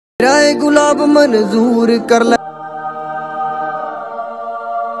मेरा गुलाब मंजूर कर ले।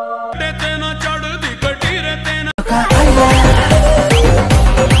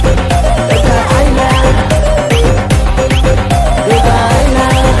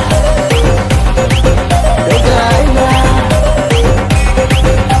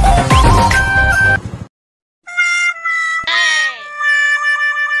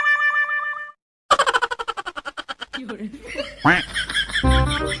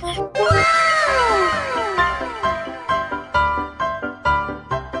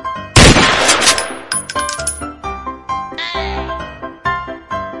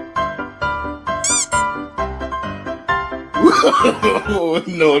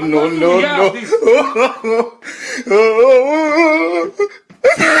 No, no, no, no.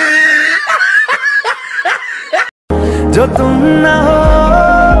 जो तुम ना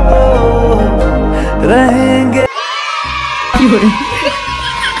हो रहेंगे।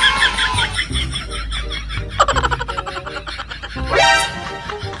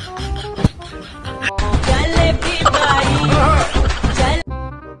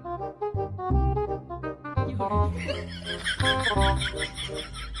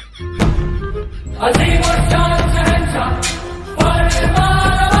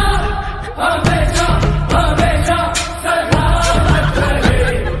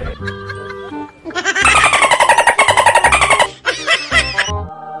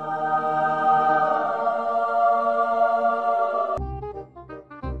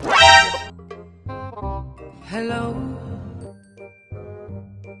 Hello.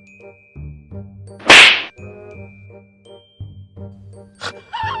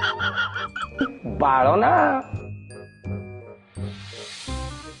 बाड़ो ना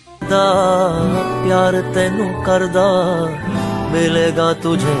प्यार तेनू करदा मिलेगा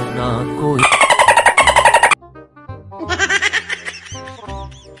तुझे ना कोई।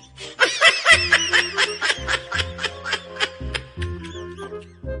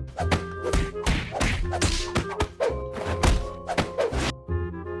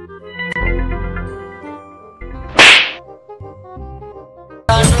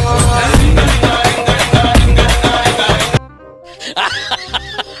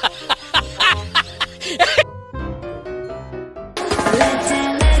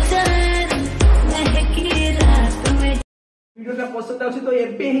 वीडियो पसंद आछि तो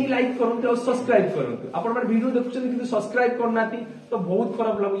एबे ही लाइक करंतु और सब्सक्राइब करंतु। आपण माने वीडियो देखुछन किंतु सब्सक्राइब करनाती तो बहुत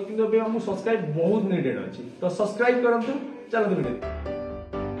खराब लागु किंतु एबे हम सब्सक्राइब बहुत नीडेड अछि तो सब्सक्राइब करंतु। चलो video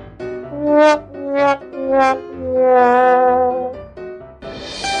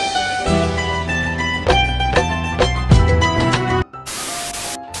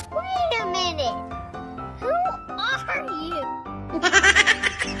Wait a minute. Who are you?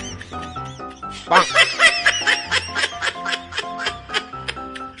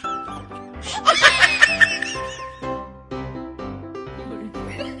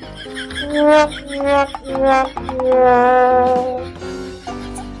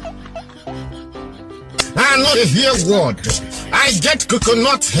 I know the hear word. I get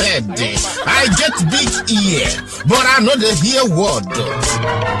coconut head. I get big ear. But I know the hear word.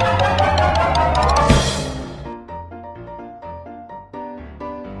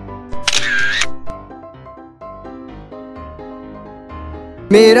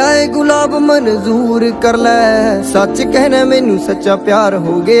 मेरा गुलाब मंजूर कर ले। सच कहना मैनू सच्चा प्यार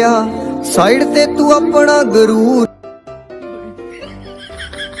हो गया। साइड ते तू अपना गरूर।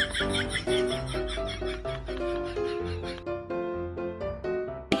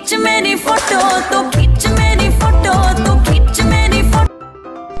 खिंच मेरी फोटो तो खिंच मेरी फोटो तो खिंच मेरी फोटो।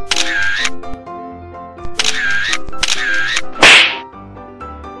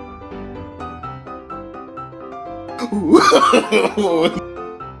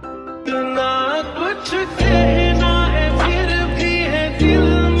 ना कुछ कहना है फिर भी है दिल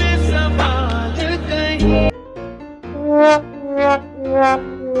में सवाल कहीं।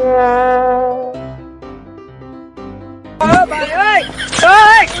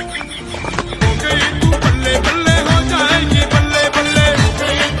 बल्ले बल्ले हो जाएगी बल्ले बल्ले।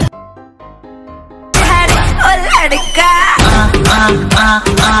 ओ लड़का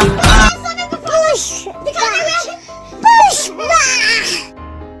Push. Push back.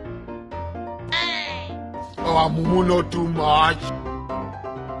 Oh, I'm not too much.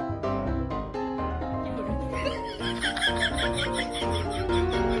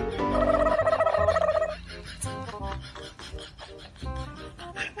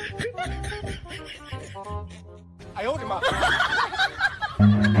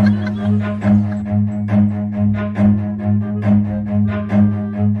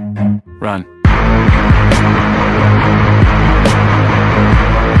 Run.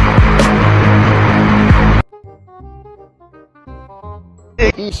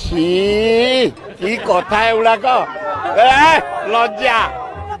 কি কথা এগুড়াক লজ্জা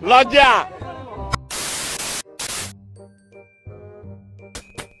লজ্জা।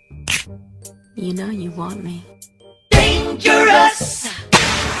 You know you want me. Dangerous.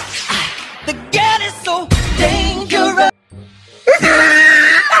 The girl is so dangerous.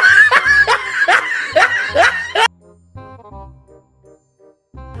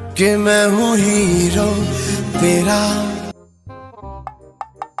 कि मैं हूँ हीरो तेरा।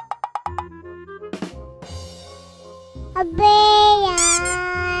 अबे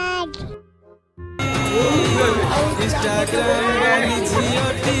यार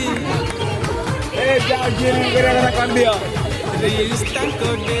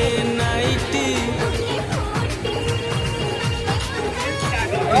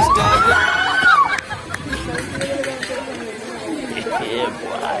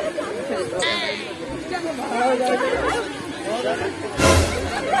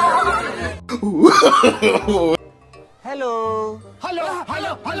hello hello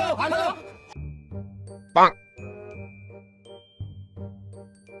hello hello hello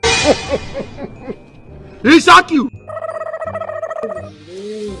क्यों?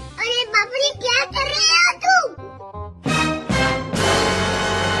 अरे बाप रे क्या कर रहे हो तू?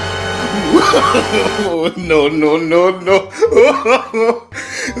 No, no, no, no.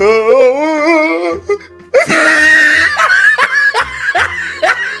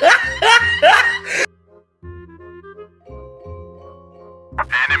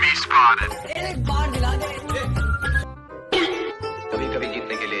 कभी कभी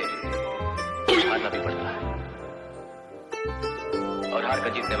जीतने के लिए हारना भी पड़ता है और हार कर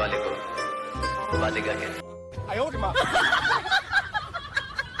जीतने वाले को बातेगा क्या।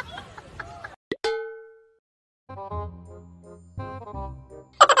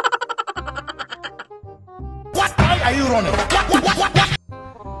 What are you running?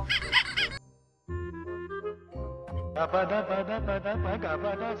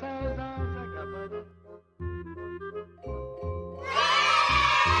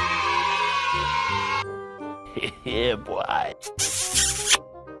 Yeah, boy.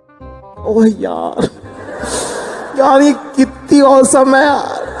 ओह यार यार ये कितनी औसम है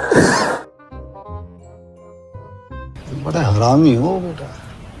यार। बड़ा हरामी हो बेटा।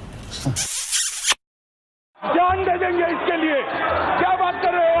 जान दे देंगे इसके लिए, क्या बात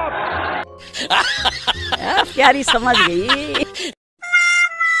कर रहे हो आप? प्यारी समझ गई।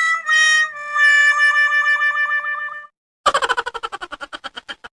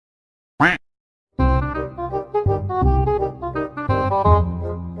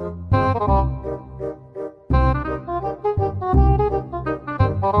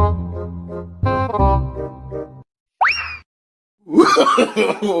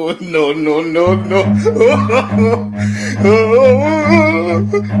 No, no, no, no.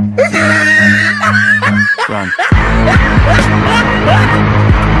 Run.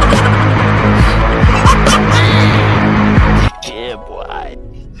 Yeah, boy.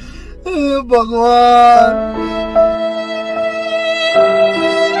 भगवान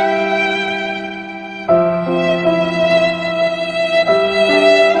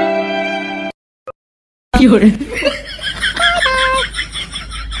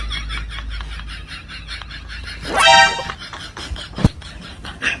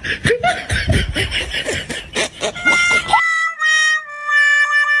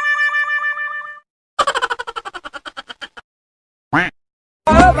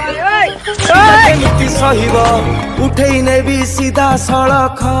सहिब उठेई नेबी सीधा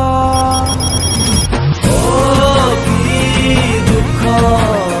सड़क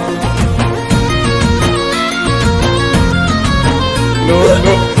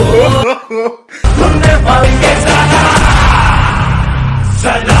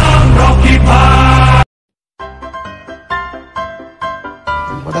दुख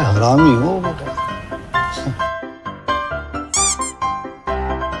बड़ा हरामी हो बेटा।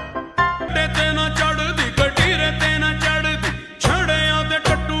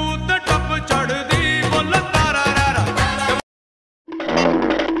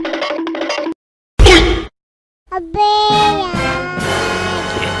 अबे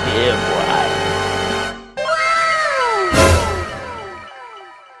Yeah, boy.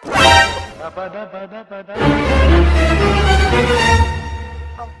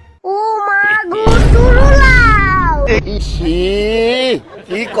 ओ माँ गुटुरुलाओ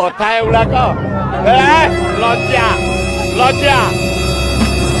কি কথা এগুড়াক লজ্জা লজ্জা।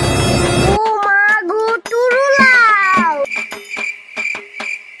 ओ माँ गुटुरुलाओ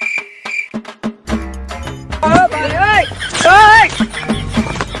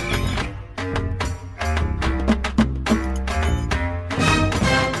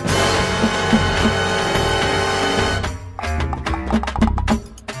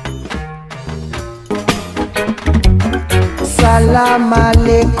Salam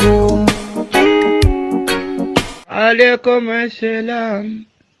alaikum. Alaikum assalam.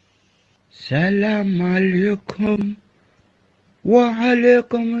 Salam alaikum. Wa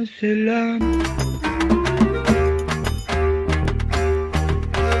alaikum assalam.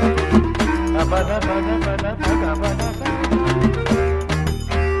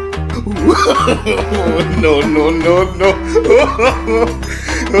 No, no, no, no.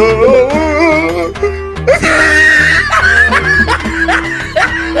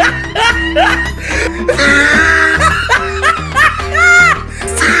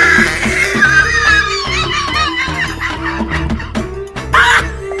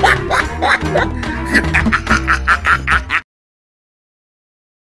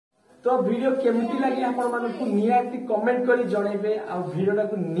 तो वीडियो केमती लगी आपण मानकु नियाती कमेंट करी जणेबे आ वीडियोटा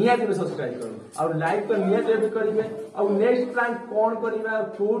को नियाती सब्सक्राइब करू आ लाइक तो नियाती भी करिवे आ नेक्स्ट प्लान कोन करिवा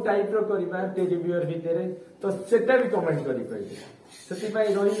को टाइप रो करिवा टेडी बियर भितरे तो सेटा भी कमेंट करी पाइबे सेति पई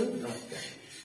रहिलु नमस्कार।